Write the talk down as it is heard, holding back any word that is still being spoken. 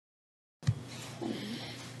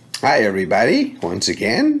Hi everybody, once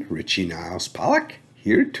again, Richie, Niles, Pollock,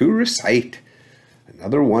 here to recite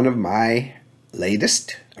another one of my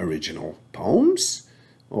latest original poems,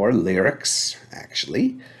 or lyrics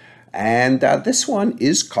actually, and this one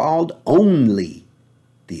is called Only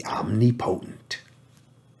the Omnipotent.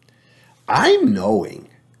 I'm knowing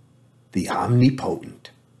the Omnipotent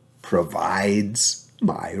provides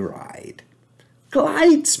my ride,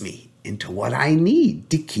 glides me into what I need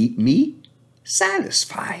to keep me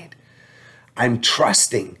satisfied. I'm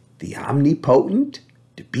trusting the Omnipotent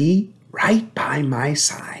to be right by my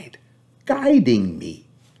side, guiding me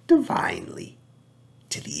divinely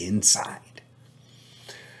to the inside.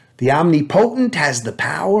 The Omnipotent has the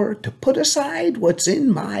power to put aside what's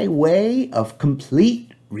in my way of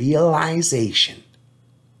complete realization,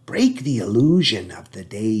 break the illusion of the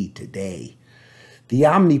day-to-day. The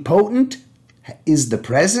Omnipotent is the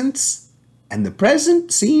presence, and the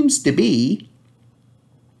present seems to be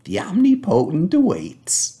the Omnipotent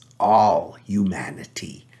awaits all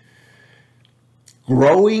humanity.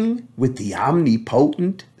 Growing with the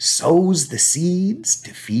Omnipotent sows the seeds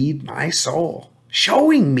to feed my soul,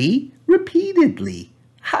 showing me repeatedly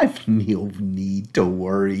I've no need to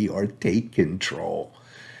worry or take control.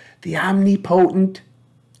 The Omnipotent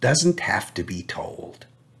doesn't have to be told.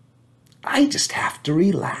 I just have to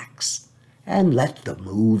relax and let the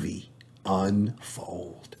movie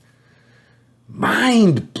unfold.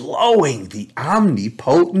 Mind-blowing, the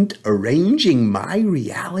Omnipotent arranging my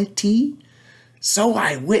reality, so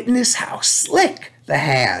I witness how slick the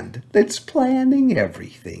hand that's planning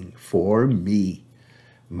everything for me.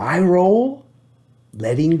 My role,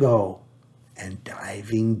 letting go and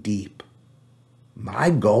diving deep. My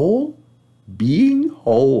goal, being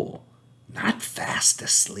whole, not fast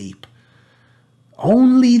asleep.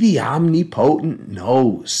 Only the Omnipotent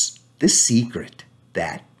knows the secret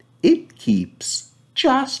that it keeps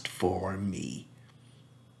just for me.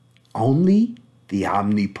 Only the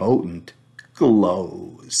Omnipotent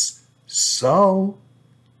glows so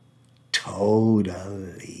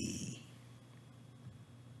totally.